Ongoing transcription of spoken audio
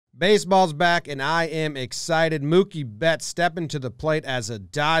Baseball's back, and I am excited. Mookie Betts stepping to the plate as a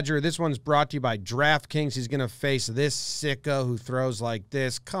Dodger. This one's brought to you by DraftKings. He's going to face this sicko who throws like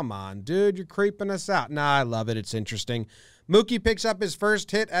this. Come on, dude, you're creeping us out. Nah, I love it. It's interesting. Mookie picks up his first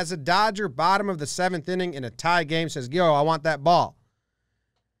hit as a Dodger, bottom of the 7th inning in a tie game, says, yo, I want that ball.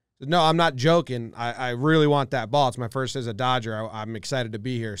 No, I'm not joking. I really want that ball. It's my first as a Dodger. I'm excited to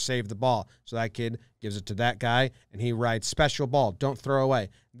be here. Save the ball. So that kid gives it to that guy, and he writes, special ball. Don't throw away.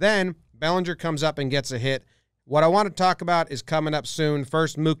 Then Bellinger comes up and gets a hit. What I want to talk about is coming up soon.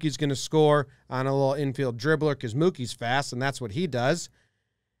 First, Mookie's going to score on a little infield dribbler because Mookie's fast, and that's what he does.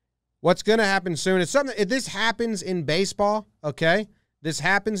 What's going to happen soon is something. If this happens in baseball, okay? This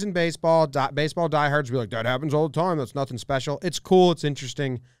happens in baseball. Baseball diehards will be like, that happens all the time. That's nothing special. It's cool. It's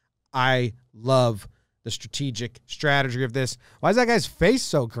interesting. I love the strategic strategy of this. Why is that guy's face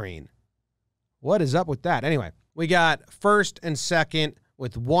so green? What is up with that? Anyway, we got first and second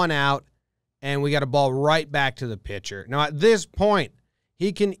with one out, and we got a ball right back to the pitcher. Now, at this point,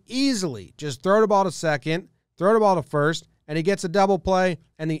 he can easily just throw the ball to second, throw the ball to first, and he gets a double play,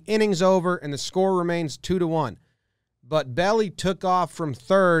 and the inning's over, and the score remains 2-1. But Belly took off from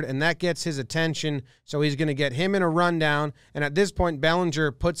third, and that gets his attention, so he's going to get him in a rundown. And at this point,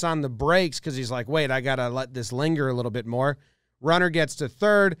 Bellinger puts on the brakes because he's like, wait, I got to let this linger a little bit more. Runner gets to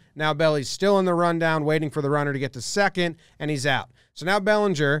third. Now Belly's still in the rundown, waiting for the runner to get to second, and he's out. So now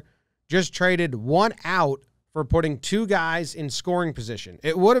Bellinger just traded one out for putting two guys in scoring position.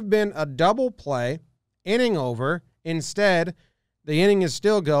 It would have been a double play, inning over. Instead, the inning is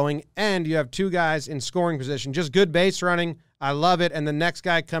still going, and you have two guys in scoring position. Just good base running. I love it. And the next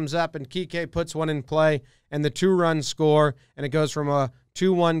guy comes up, and Kike puts one in play, and the 2-run score, and it goes from a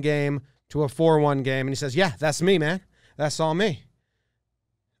 2-1 game to a 4-1 game. And he says, yeah, that's me, man. That's all me.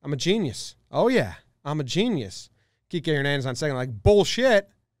 I'm a genius. Oh, yeah, I'm a genius. Kike Hernandez on second, like, bullshit.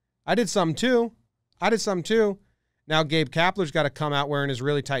 I did some too. Now Gabe Kapler's got to come out wearing his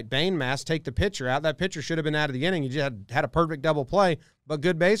really tight Bane mask, take the pitcher out. That pitcher should have been out of the inning. He just had a perfect double play, but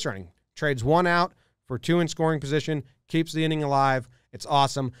good base running. Trades one out for two in scoring position, keeps the inning alive. It's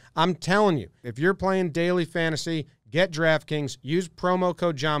awesome. I'm telling you, if you're playing daily fantasy, get DraftKings, use promo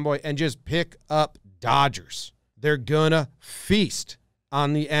code Jomboy, and just pick up Dodgers. They're going to feast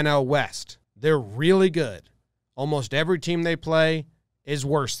on the NL West. They're really good. Almost every team they play is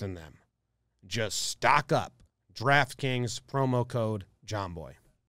worse than them. Just stock up. DraftKings, promo code Jomboy.